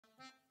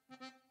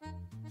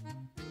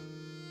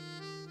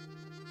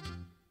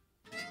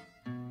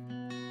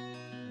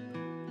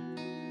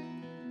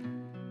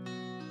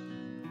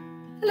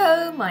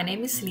Hello, my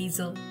name is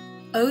Liesel.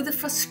 Oh, the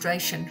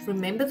frustration.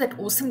 Remember that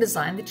awesome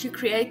design that you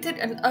created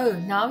and oh,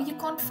 now you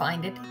can't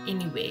find it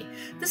anywhere.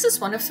 This is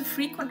one of the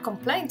frequent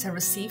complaints I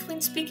receive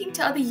when speaking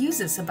to other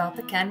users about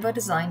the Canva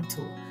design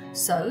tool.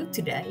 So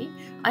today,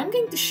 I'm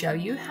going to show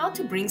you how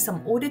to bring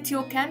some order to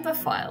your Canva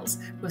files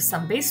with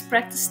some best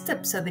practice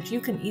tips so that you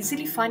can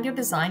easily find your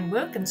design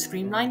work and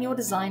streamline your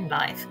design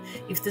life.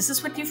 If this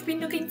is what you've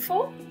been looking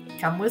for,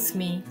 come with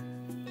me.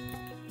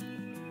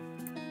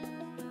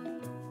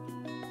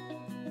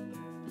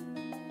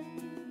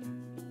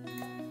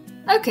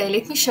 Okay,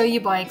 let me show you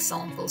by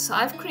example. So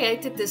I've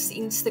created this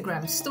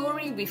Instagram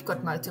story. We've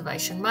got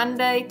Motivation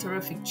Monday,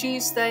 Terrific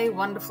Tuesday,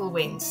 Wonderful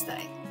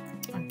Wednesday.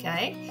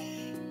 Okay,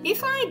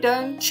 if I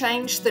don't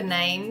change the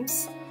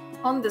names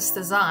on this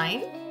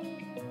design,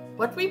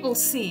 what we will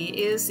see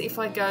is if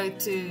I go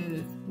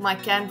to my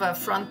Canva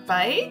front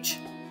page,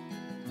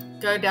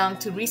 go down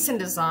to recent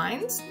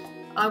designs,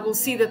 I will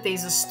see that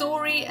there's a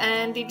story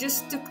and it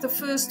just took the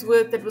first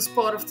word that was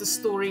part of the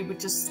story,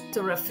 which is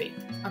terrific.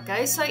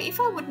 Okay, so if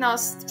I would now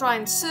try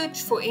and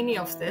search for any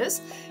of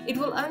this, it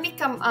will only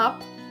come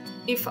up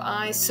if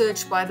I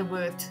search by the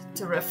word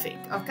terrific.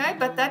 Okay,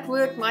 but that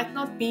word might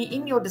not be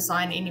in your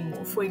design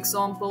anymore. For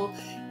example,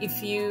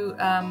 if you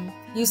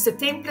use the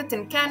template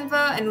in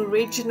Canva and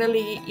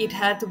originally it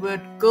had the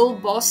word girl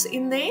boss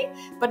in there,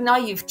 but now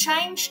you've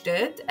changed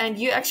it and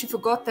you actually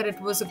forgot that it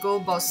was a girl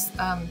boss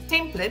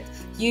template,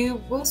 you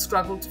will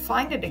struggle to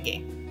find it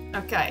again.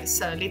 Okay,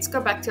 so let's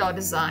go back to our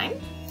design.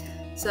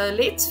 So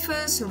let's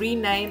first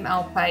rename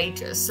our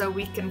pages. So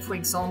we can, for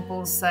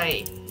example,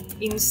 say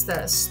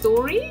Insta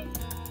Story.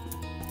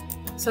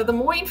 So the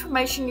more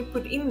information you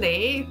put in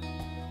there,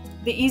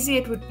 the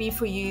easier it would be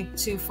for you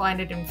to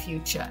find it in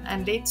future.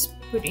 And let's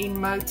put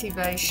in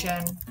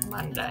Motivation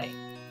Monday.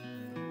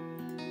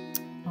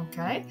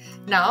 Okay,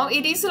 now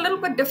it is a little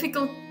bit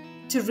difficult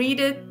to read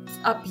it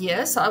up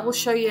here, so I will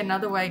show you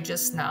another way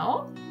just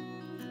now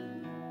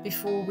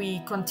before we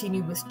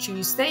continue with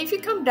Tuesday. If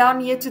you come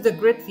down here to the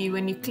grid view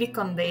and you click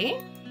on there,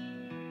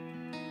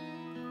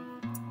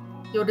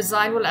 your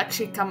design will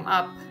actually come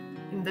up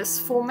in this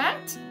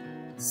format.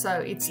 So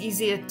it's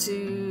easier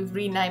to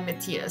rename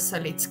it here. So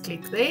let's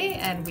click there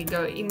and we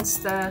go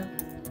Insta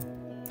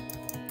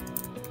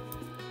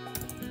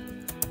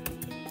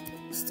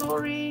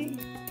Story,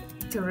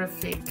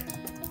 Terrific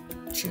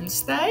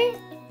Tuesday.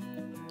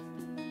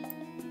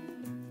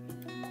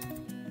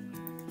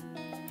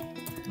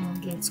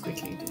 And let's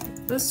quickly do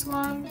this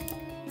one.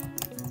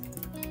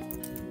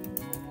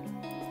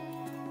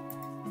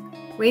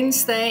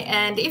 Wednesday,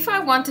 and if I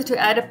wanted to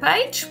add a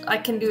page, I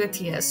can do it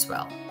here as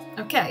well.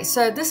 Okay,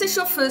 so this is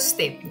your first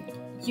step.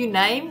 You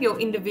name your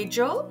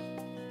individual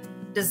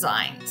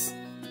designs.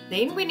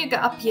 Then when you go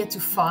up here to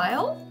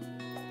File,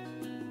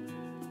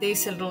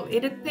 there's a little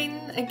edit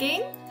pen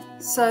again.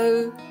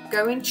 So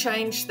go and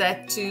change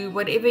that to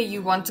whatever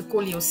you want to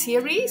call your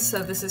series.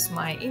 So this is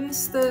my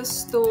Insta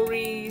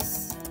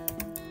Stories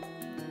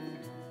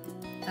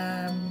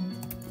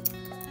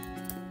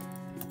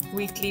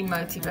Weekly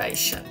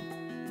Motivations.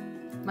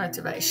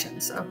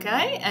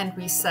 Okay, and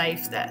we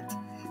save that.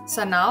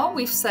 So now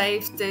we've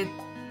saved it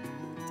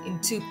in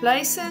two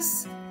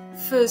places.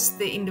 First,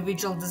 the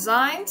individual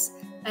designs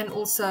and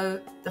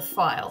also the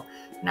file.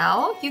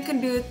 Now you can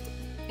do it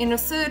in a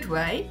third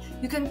way.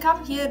 You can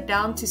come here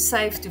down to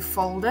Save to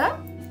Folder.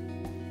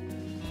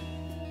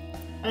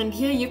 And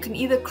here you can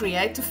either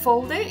create a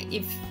folder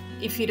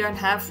if you don't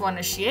have one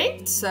as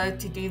yet. So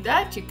to do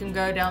that, you can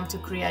go down to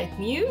Create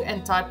New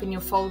and type in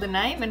your folder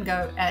name and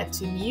go Add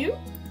to New.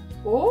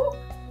 Or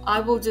I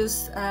will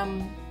just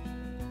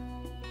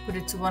put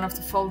it to one of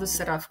the folders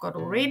that I've got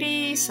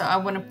already. So I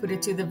want to put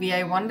it to the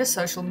VA Wonder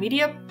social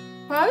media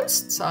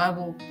post. So I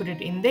will put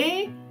it in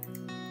there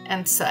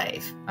and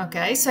save.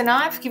 Okay, so now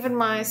I've given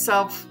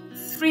myself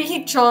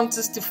 3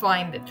 chances to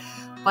find it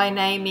by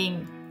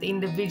naming the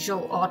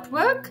individual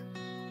artwork,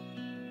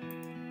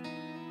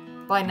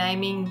 by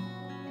naming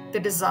the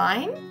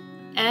design,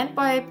 and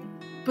by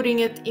putting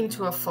it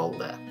into a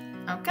folder.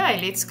 Okay,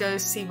 let's go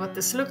see what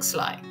this looks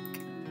like.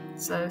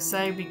 So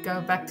say we go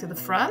back to the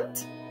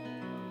front.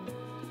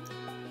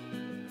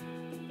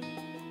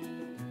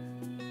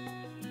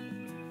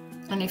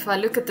 And if I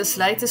look at this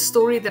latest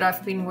story that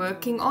I've been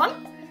working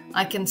on,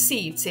 I can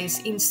see it says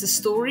Insta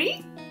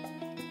Story,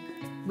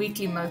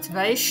 Weekly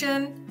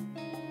Motivation.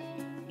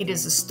 It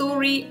is a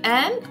story,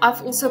 and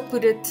I've also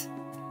put it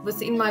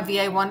within my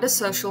VA Wonder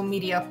social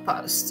media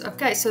posts.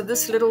 Okay, so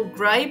this little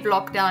gray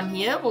block down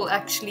here will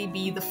actually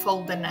be the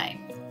folder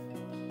name.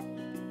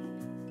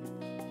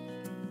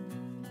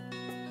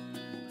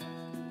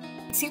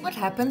 Let's see what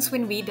happens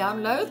when we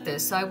download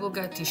this. I will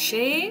go to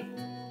Share,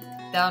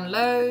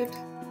 Download,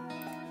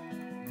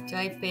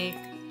 JPEG,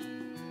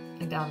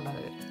 and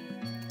download.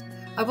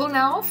 I will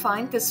now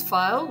find this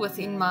file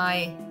within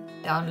my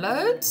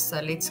downloads,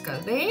 so let's go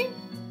there.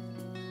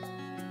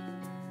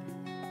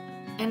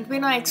 And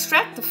when I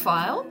extract the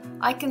file,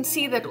 I can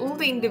see that all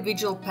the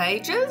individual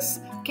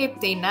pages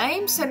kept their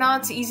names, so now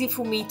it's easy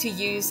for me to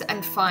use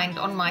and find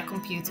on my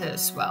computer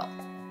as well.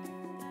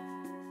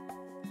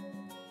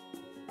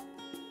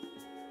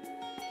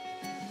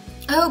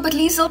 Oh, but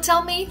Liesel,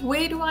 tell me,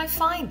 where do I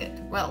find it?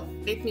 Well,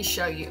 let me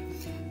show you.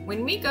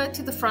 When we go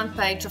to the front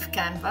page of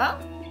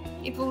Canva,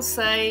 it will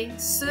say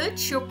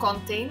search your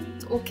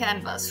content or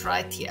canvas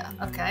right here.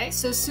 Okay,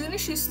 so as soon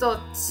as you start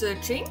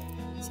searching,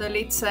 so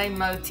let's say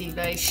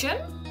motivation,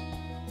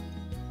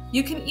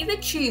 you can either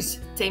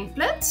choose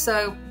templates.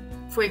 So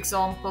for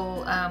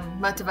example,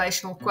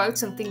 motivational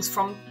quotes and things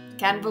from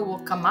Canva will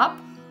come up,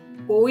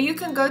 or you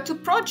can go to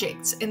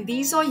projects and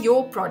these are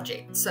your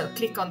projects. So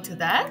click onto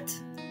that.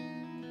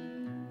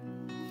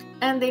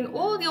 And then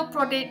all your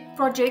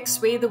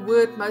projects where the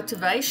word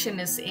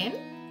motivation is in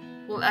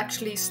will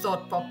actually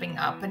start popping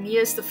up. And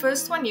here's the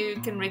first one.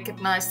 You can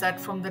recognize that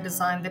from the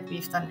design that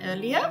we've done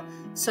earlier.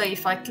 So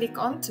if I click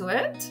onto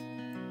it,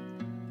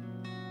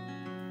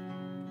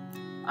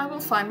 I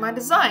will find my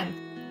design.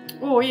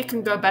 Or you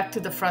can go back to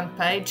the front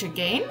page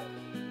again.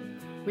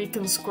 We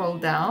can scroll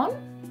down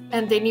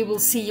and then you will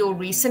see your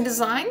recent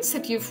designs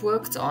that you've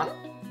worked on.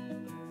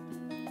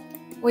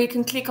 Or you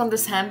can click on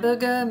this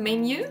hamburger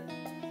menu.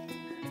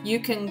 You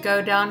can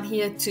go down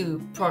here to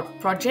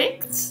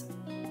projects.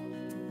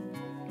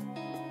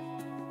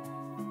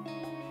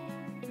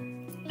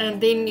 And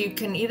then you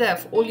can either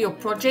have all your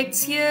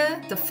projects here,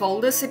 the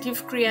folders that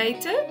you've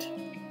created,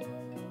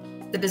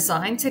 the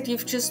designs that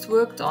you've just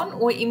worked on,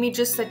 or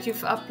images that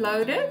you've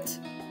uploaded.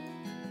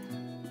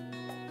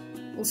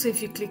 Also,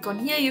 if you click on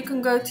here, you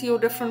can go to your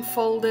different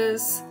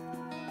folders,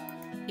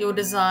 your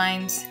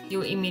designs,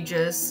 your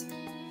images,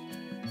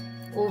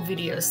 or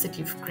videos that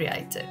you've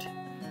created.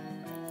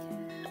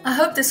 I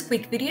hope this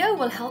quick video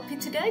will help you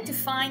today to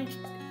find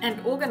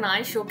and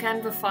organize your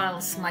Canva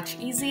files much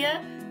easier.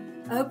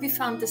 I hope you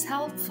found this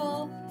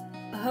helpful.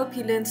 I hope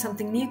you learned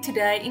something new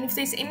today. And if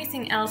there's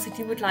anything else that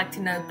you would like to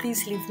know,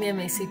 please leave me a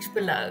message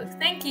below.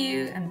 Thank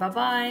you and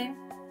bye-bye.